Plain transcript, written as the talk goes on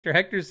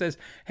Hector says,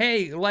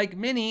 hey, like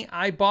Minnie,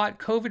 I bought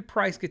COVID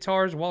price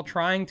guitars while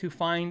trying to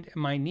find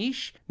my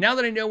niche. Now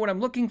that I know what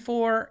I'm looking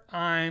for,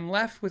 I'm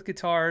left with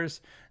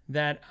guitars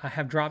that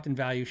have dropped in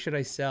value. Should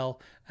I sell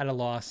at a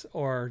loss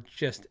or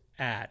just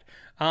add?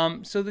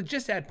 So the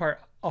just add part,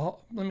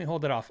 let me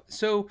hold it off.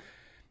 So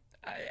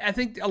I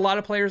think a lot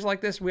of players like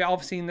this, we all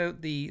have seen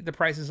the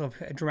prices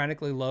have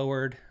dramatically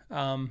lowered.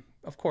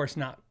 Of course,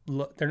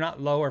 they're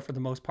not lower for the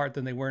most part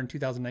than they were in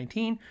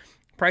 2019.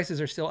 Prices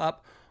are still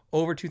up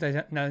over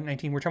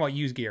 2019. We're talking about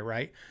used gear,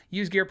 right?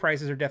 Used gear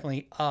prices are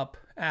definitely up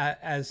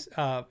as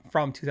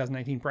from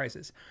 2019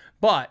 prices,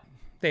 but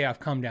they have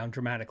come down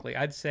dramatically.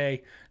 I'd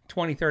say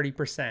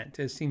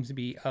 20-30% seems to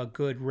be a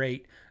good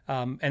rate.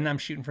 And I'm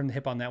shooting from the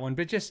hip on that one,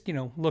 but just,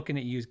 looking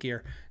at used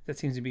gear, that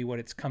seems to be what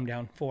it's come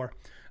down for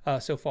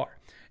so far.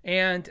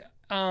 And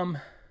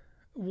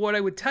what I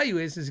would tell you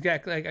is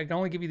exactly, like, I can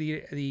only give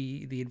you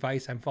the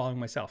advice I'm following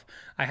myself.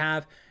 I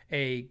have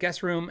a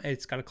guest room.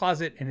 It's got a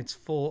closet and it's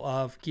full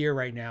of gear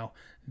right now,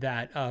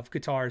 of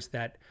guitars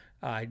that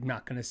I'm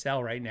not going to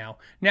sell right now.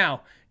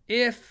 Now,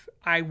 if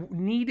I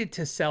needed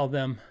to sell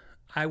them,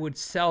 I would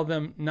sell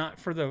them not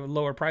for the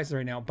lower prices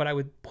right now, but I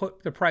would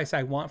put the price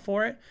I want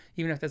for it,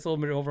 even if that's a little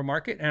bit over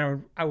market,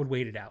 and I would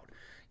wait it out.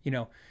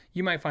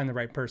 You might find the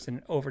right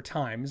person over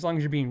time, as long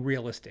as you're being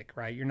realistic,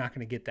 right? You're not going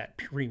to get that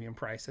premium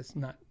price.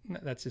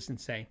 That's just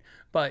insane.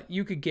 But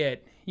you could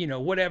get,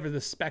 whatever the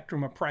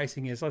spectrum of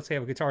pricing is. Let's say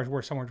if a guitar is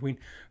worth somewhere between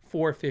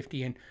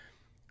 $450 and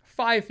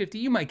 $550,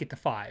 you might get to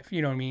 $5.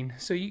 You know what I mean?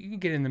 So you can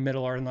get in the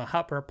middle or in the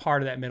upper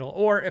part of that middle.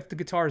 Or if the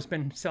guitar has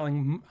been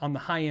selling on the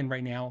high end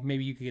right now,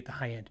 maybe you could get the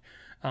high end.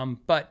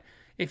 But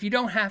if you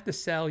don't have to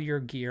sell your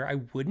gear,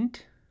 I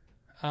wouldn't.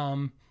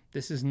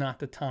 This is not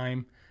the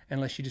time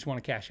unless you just want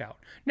to cash out.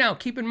 Now,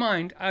 keep in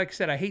mind, like I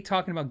said, I hate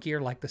talking about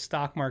gear like the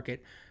stock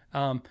market,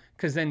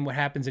 because then what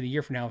happens in a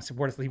year from now, it's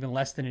worth even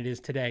less than it is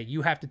today.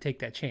 You have to take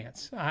that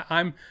chance.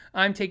 I'm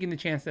taking the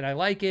chance that I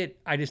like it.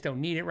 I just don't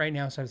need it right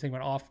now, so I was thinking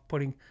about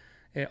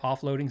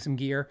offloading some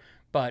gear,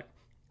 but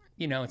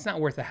it's not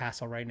worth the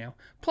hassle right now.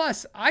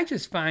 Plus, I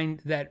just find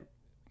that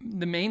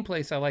the main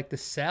place I like to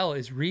sell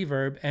is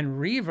Reverb, and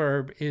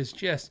Reverb is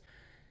just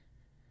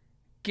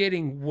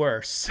getting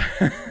worse.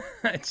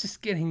 It's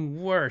just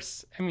getting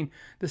worse. I mean,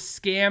 the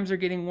scams are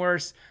getting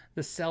worse.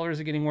 The sellers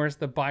are getting worse.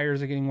 The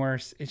buyers are getting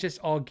worse. It's just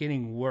all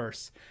getting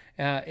worse.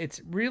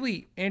 It's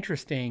really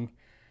interesting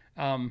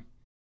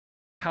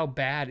how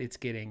bad it's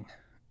getting.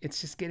 It's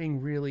just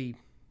getting really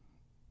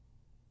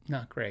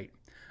not great.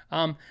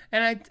 And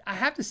I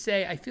have to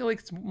say, I feel like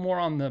it's more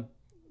on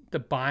the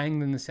buying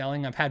than the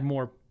selling. I've had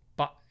more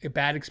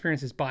bad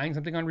experiences buying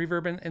something on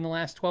Reverb in the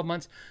last 12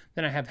 months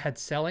than I have had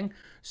selling.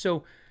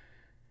 So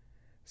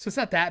it's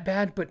not that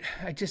bad, but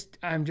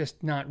I'm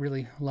just not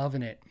really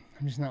loving it.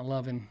 I'm just not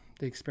loving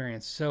the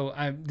experience. So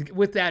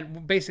with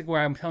that, basically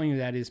where I'm telling you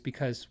that is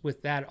because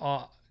with that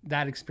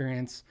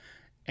experience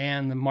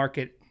and the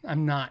market,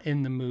 I'm not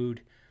in the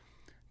mood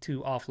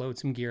to offload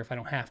some gear if I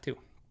don't have to.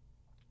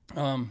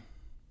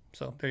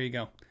 So there you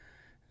go.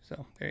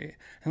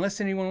 Unless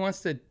anyone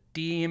wants to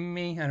DM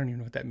me, I don't even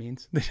know what that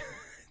means.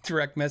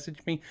 Direct message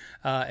me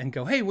and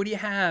go, hey, what do you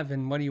have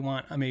and what do you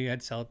want? Maybe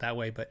I'd sell it that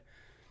way, but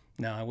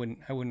no, I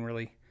wouldn't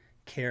really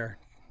care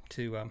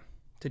to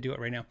do it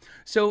right now.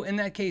 So in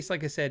that case,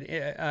 like I said,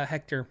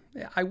 Hector,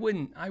 I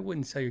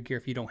wouldn't sell your gear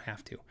if you don't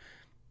have to.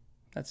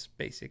 That's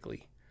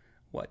basically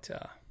what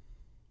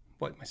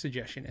my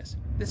suggestion is.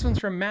 This one's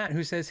from Matt,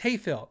 who says, hey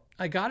Phil,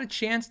 I got a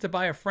chance to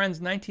buy a friend's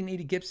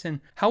 1980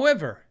 Gibson.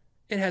 However,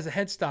 it has a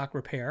headstock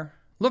repair.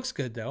 Looks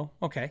good though.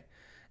 Okay.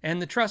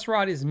 And the truss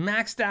rod is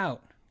maxed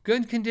out.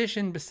 Good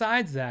condition.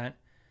 Besides that,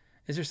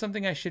 is there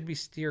something I should be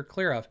steer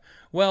clear of?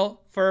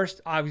 Well,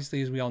 first,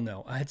 obviously, as we all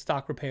know, a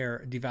headstock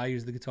repair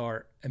devalues the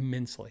guitar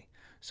immensely.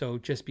 So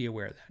just be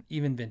aware of that,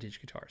 even vintage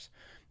guitars.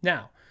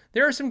 Now,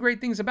 there are some great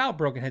things about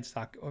broken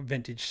headstock or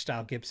vintage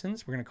style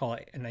Gibsons. We're going to call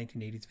it a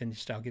 1980s vintage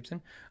style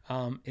Gibson.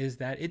 Is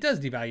that it does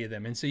devalue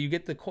them, and so you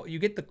get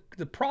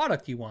the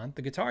product you want,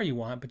 the guitar you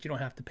want, but you don't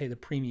have to pay the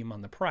premium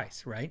on the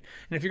price, right?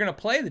 And if you're going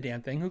to play the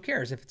damn thing, who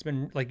cares? If it's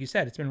been, like you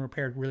said, it's been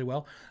repaired really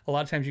well. A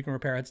lot of times you can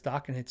repair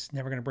headstock and it's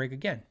never going to break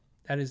again.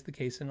 That is the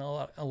case in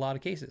a lot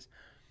of cases.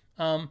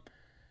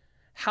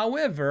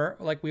 However,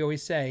 like we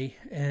always say,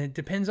 it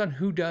depends on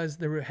who does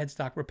the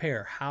headstock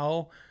repair.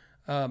 How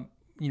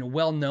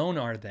well known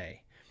are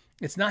they?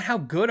 It's not how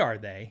good are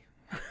they.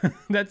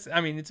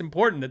 It's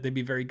important that they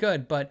be very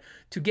good, but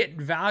to get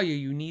value,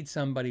 you need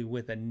somebody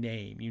with a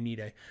name. You need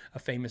a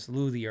famous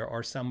luthier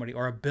or somebody,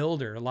 or a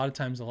builder. A lot of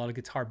times, a lot of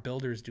guitar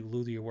builders do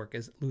luthiery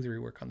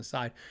work on the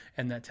side,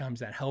 and that times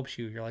that helps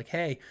you. You're like,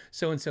 hey,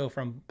 so-and-so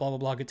from blah, blah,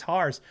 blah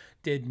guitars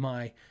did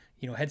my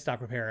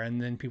headstock repair,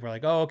 and then people are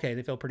like, oh, okay,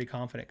 they feel pretty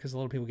confident, because a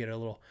lot of people get a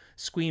little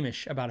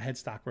squeamish about a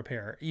headstock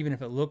repair, even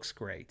if it looks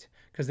great,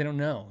 because they don't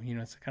know.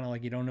 It's kind of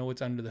like you don't know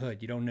what's under the hood.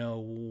 You don't know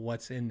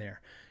what's in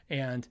there.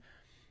 And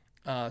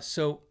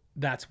so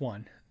that's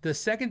one. The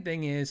second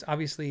thing is,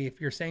 obviously,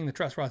 if you're saying the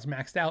truss rod's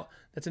maxed out,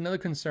 that's another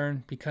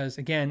concern, because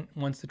again,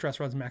 once the truss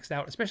rod's maxed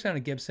out, especially on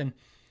a Gibson,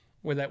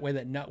 where that way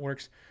that nut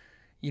works,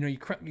 you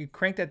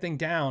crank that thing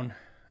down.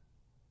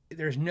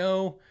 There's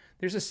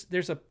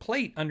a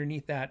plate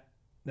underneath that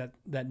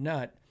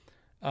nut,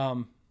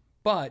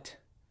 but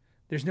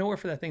there's nowhere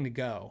for that thing to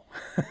go.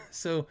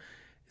 so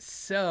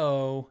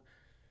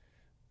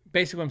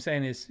basically what I'm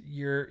saying is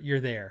you're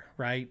there,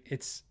 right?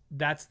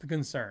 That's the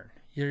concern.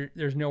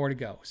 There's nowhere to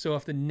go. So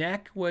if the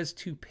neck was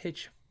to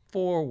pitch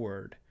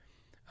forward,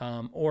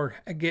 or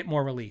get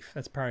more relief,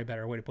 that's probably a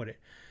better way to put it.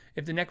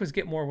 If the neck was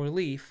get more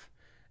relief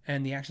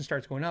and the action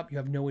starts going up, you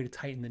have no way to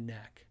tighten the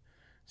neck.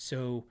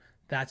 So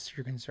that's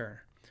your concern.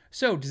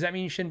 So does that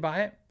mean you shouldn't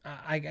buy it?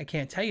 I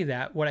can't tell you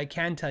that. What I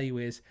can tell you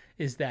is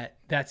that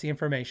that's the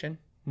information.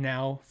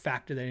 Now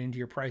factor that into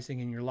your pricing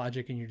and your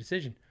logic and your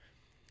decision.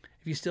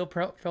 If you still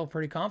felt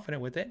pretty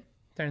confident with it,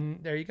 then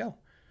there you go.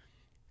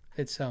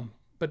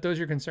 But those are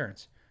your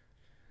concerns.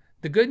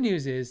 The good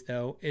news is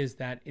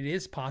that it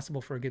is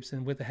possible for a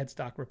Gibson with a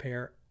headstock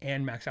repair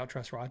and max out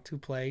truss rod to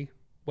play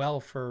well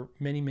for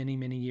many, many,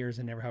 many years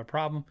and never have a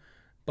problem.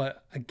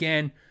 But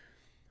again,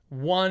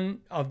 one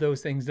of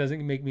those things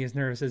doesn't make me as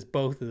nervous as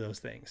both of those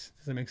things.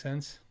 Does that make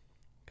sense?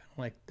 Kind of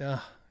like, as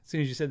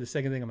soon as you said the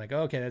second thing, I'm like,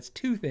 okay, that's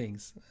two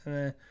things.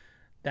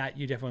 That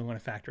you definitely want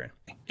to factor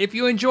in. If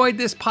you enjoyed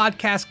this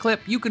podcast clip,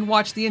 you can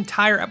watch the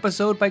entire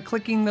episode by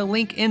clicking the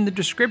link in the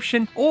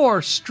description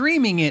or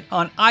streaming it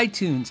on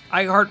iTunes,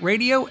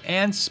 iHeartRadio,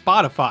 and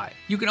Spotify.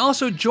 You can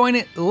also join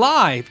it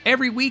live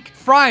every week,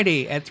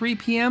 Friday at 3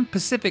 p.m.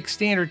 Pacific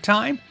Standard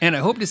Time, and I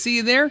hope to see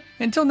you there.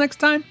 Until next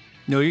time,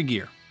 know your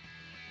gear.